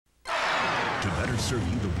To better serve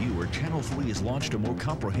you, the viewer, Channel 3 has launched a more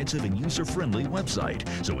comprehensive and user-friendly website.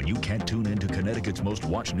 So when you can't tune in to Connecticut's most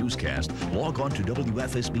watched newscast, log on to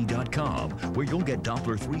WFSB.com, where you'll get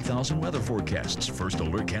Doppler 3000 weather forecasts, first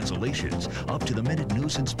alert cancellations, up-to-the-minute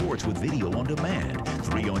news and sports with video on demand,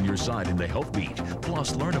 3 on your side in the health beat,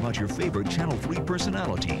 plus learn about your favorite Channel 3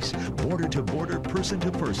 personalities, border to border, person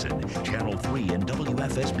to person, Channel 3 and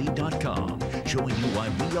WFSB.com, showing you why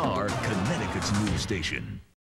we are Connecticut's news station.